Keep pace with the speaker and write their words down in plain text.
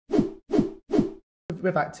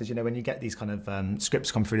with actors, you know, when you get these kind of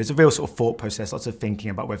scripts come through, there's a real sort of thought process, lots of thinking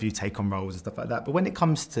about whether you take on roles and stuff like that. But when it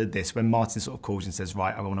comes to this, when Martin sort of calls and says,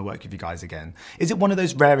 right, I want to work with you guys again, is it one of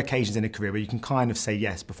those rare occasions in a career where you can kind of say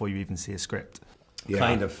yes before you even see a script? Yeah.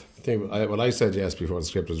 Kind of. I said yes before the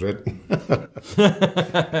script was written.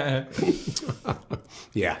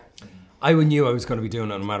 Yeah. I knew I was going to be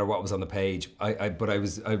doing it no matter what was on the page. But I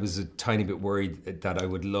was a tiny bit worried that I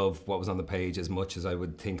would love what was on the page as much as I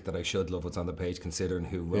would think that I should love what's on the page, considering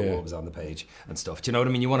who wrote what was on the page and stuff. Do you know what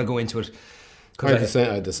I mean? You want to go into it. I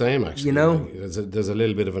had the same actually. You know, like, there's a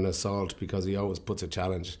little bit of an assault because he always puts a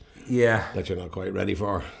challenge. Yeah. That you're not quite ready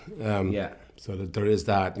for. Yeah. So that there is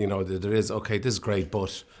that. You know, there is okay. This is great,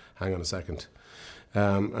 but hang on a second.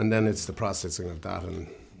 And then it's the processing of that and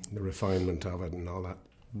the refinement of it and all that.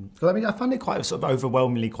 Because I mean, I found it quite sort of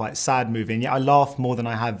overwhelmingly quite sad movie, and yet I laugh more than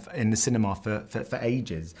I have in the cinema for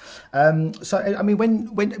ages. So I mean,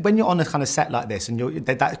 when you're on a kind of set like this, and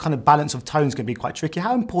that kind of balance of tone is going to be quite tricky.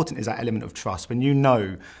 How important is that element of trust when you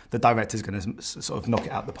know the director's going to sort of knock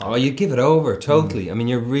it out the park? Oh, you give it over totally. I mean,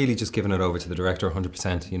 you're really just giving it over to the director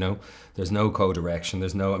 100%. You know, there's no co-direction.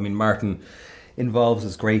 There's no. I mean, Martin involves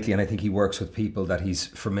us greatly, and I think he works with people that he's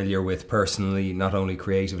familiar with personally, not only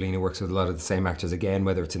creatively, and he works with a lot of the same actors again,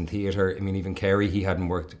 whether it's in theatre. I mean, even Kerry, he hadn't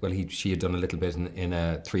worked, well, she had done a little bit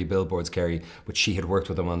in 3 Billboards, Kerry, but she had worked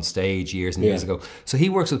with him on stage years and years ago. So he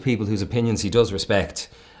works with people whose opinions he does respect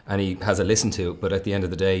and he has a listen to, but at the end of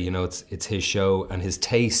the day, you know, it's his show, and his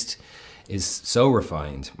taste is so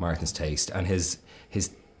refined, Martin's taste, and his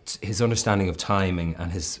understanding of timing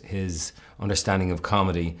and his understanding of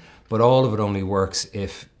comedy. But all of it only works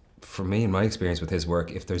if, for me, in my experience with his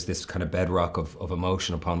work, if there's this kind of bedrock of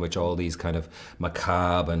emotion upon which all these kind of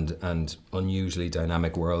macabre and unusually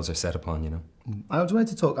dynamic worlds are set upon, you know. I wanted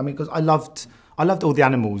to talk, I mean, because I loved all the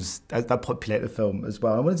animals that populate the film as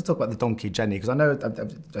well. I wanted to talk about the donkey, Jenny, because I know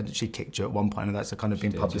she kicked you at one point and that's kind of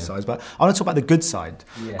been publicised, but I want to talk about the good side.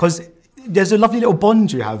 Because there's a lovely little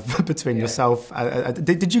bond you have between yourself.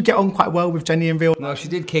 Did you get on quite well with Jenny in real life? No, she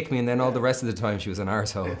did kick me, and then all the rest of the time she was an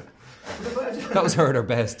arsehole. That was her at her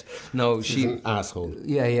best. No, she's an asshole.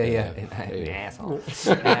 Yeah. An asshole.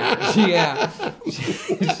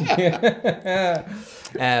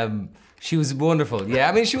 She was wonderful. Yeah,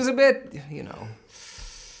 I mean, she was a bit, you know.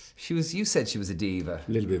 You said she was a diva.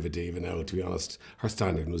 A little bit of a diva now, to be honest. Her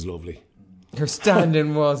stand-in was lovely. Her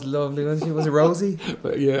stand-in was lovely, wasn't she? Was it Rosie?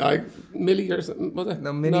 Millie or something, was it?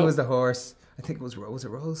 No, Minnie was the horse. I think it was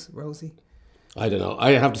Rosie? I don't know.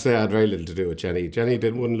 I have to say I had very little to do with Jenny. Jenny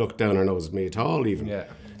wouldn't look down her nose at me at all, even. Yeah.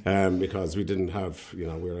 Because we didn't have, you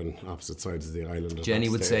know, we were on opposite sides of the island. Jenny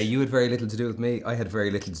would say, you had very little to do with me. I had very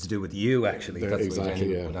little to do with you, actually. That's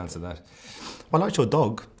exactly, Jenny would answer that. Well, I liked your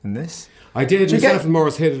dog in this. I did. Myself and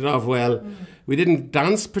Morris hit it off well. We didn't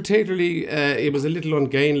dance particularly. It was a little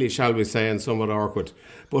ungainly, shall we say, and somewhat awkward.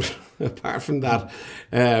 But apart from that,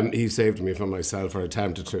 he saved me from myself, or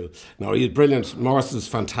attempted to. No, he was brilliant. Morris was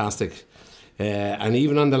fantastic. And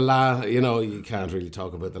even on the last, you know, you can't really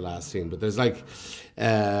talk about the last scene, but there's like,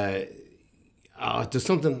 there's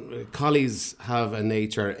something, collies have a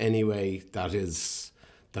nature anyway that is,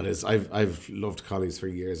 I've loved collies for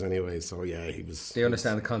years anyway, so yeah, he was... They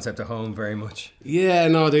understand the concept of home very much. Yeah,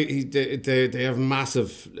 no, they have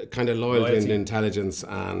massive kind of loyalty and intelligence,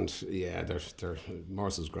 and yeah,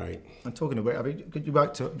 Morris is great. I'm talking about, I mean, you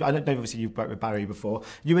worked, I don't know, obviously you've worked with Barry before.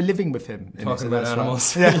 You were living with him. Talking about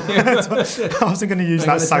animals. Yeah, I wasn't going to use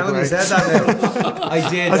that segue. You said that now. I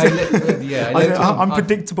did.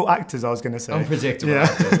 Unpredictable actors, I was going to say. Unpredictable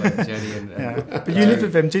actors like Jenny and... But you lived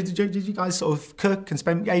with him. Did you guys sort of cook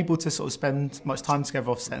and able to sort of spend much time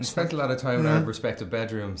together off set and spent a lot of time in our respective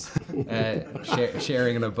bedrooms,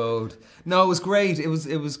 sharing an abode. No, it was great. It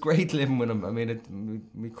was great living with him. I mean,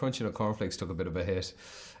 me crunching of cornflakes took a bit of a hit.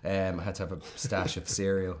 I had to have a stash of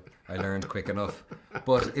cereal. I learned quick enough,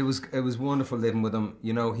 but it was wonderful living with him.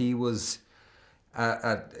 You know, he was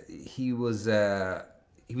a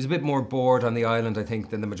bit more bored on the island, I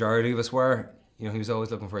think, than the majority of us were. You know, he was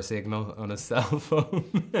always looking for a signal on his cell phone,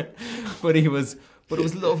 but it was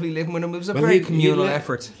lovely living with him. It was a very communal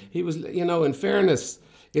effort. He was, you know, in fairness,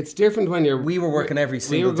 it's different when we were working every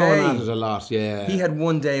single day. We were going at it a lot, yeah. He had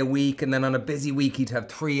 1 day a week, and then on a busy week he'd have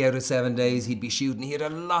 3 out of 7 days he'd be shooting. He had a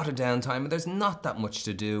lot of downtime, and there's not that much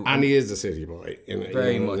to do. And he is a city boy, in a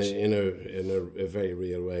very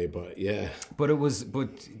real way. But yeah. But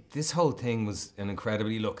this whole thing was an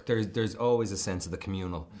incredibly There's always a sense of the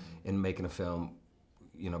communal in making a film,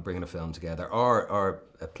 you know, bringing a film together or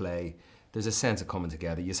a play. There's a sense of coming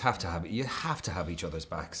together. You have to have each other's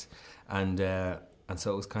backs, and And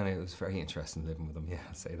so it was very interesting living with him. Yeah,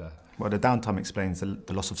 I'll say that. Well, the downtime explains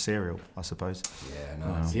the loss of cereal, I suppose. Yeah,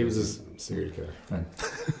 no. He was a serial killer.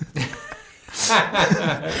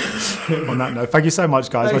 On that note, thank you so much,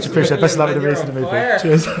 guys. Much appreciated. Best of luck with the rest of the movie.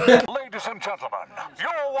 Cheers. Ladies and gentlemen,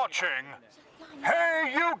 you're watching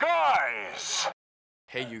Hey You Guys!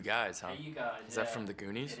 Hey You Guys, huh? Hey You Guys. Is that from the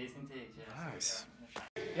Goonies? It is indeed, yeah. Nice.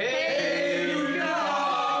 Hey